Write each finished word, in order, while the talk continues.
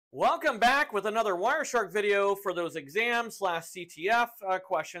Welcome back with another Wireshark video for those exam/CTF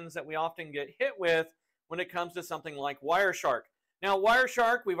questions that we often get hit with when it comes to something like Wireshark. Now,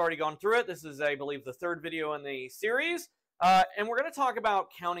 Wireshark, we've already gone through it. This is, I believe, the third video in the series, and we're going to talk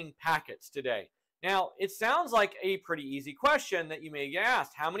about counting packets today. Now, it sounds like a pretty easy question that you may get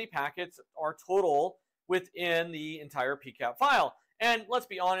asked. How many packets are total within the entire PCAP file? And let's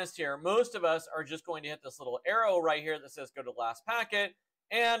be honest here, most of us are just going to hit this little arrow right here that says go to last packet.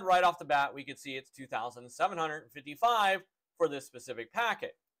 And right off the bat, we can see it's 2,755 for this specific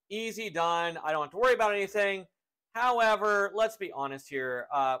packet. Easy, done. I don't have to worry about anything. However, let's be honest here.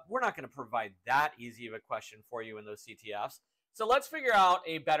 We're not going to provide that easy of a question for you in those CTFs. So let's figure out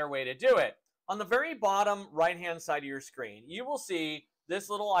a better way to do it. On the very bottom right-hand side of your screen, you will see this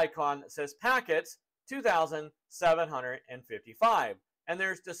little icon that says packets 2,755. And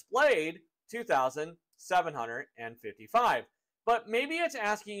there's displayed 2,755. But maybe it's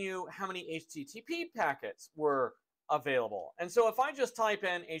asking you how many HTTP packets were available. And so if I just type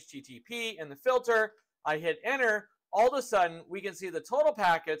in HTTP in the filter, I hit enter, all of a sudden we can see the total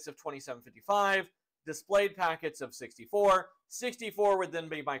packets of 2755, displayed packets of 64. 64 would then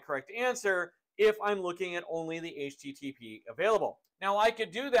be my correct answer if I'm looking at only the HTTP available. Now I could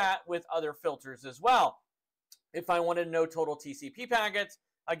do that with other filters as well. If I wanted to know total TCP packets,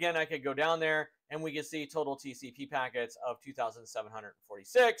 again, I could go down there and we can see total TCP packets of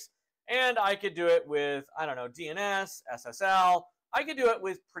 2,746. And I could do it with, I don't know, DNS, SSL. I could do it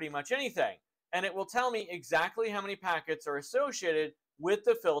with pretty much anything. And it will tell me exactly how many packets are associated with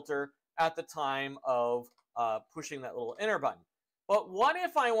the filter at the time of pushing that little enter button. But what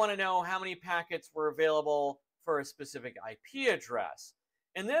if I want to know how many packets were available for a specific IP address?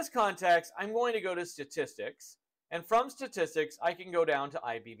 In this context, I'm going to go to statistics. And from statistics, I can go down to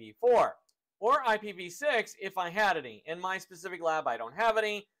IPv4 or IPv6 if I had any. In my specific lab, I don't have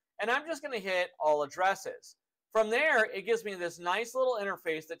any. And I'm just going to hit all addresses. From there, it gives me this nice little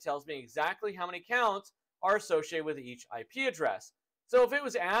interface that tells me exactly how many counts are associated with each IP address. So if it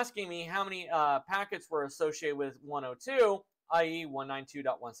was asking me how many packets were associated with 102, i.e.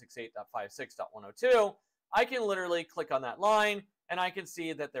 192.168.56.102, I can literally click on that line, and I can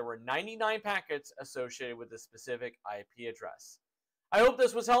see that there were 99 packets associated with this specific IP address. I hope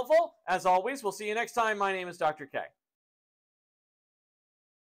this was helpful. As always, we'll see you next time. My name is Dr. K.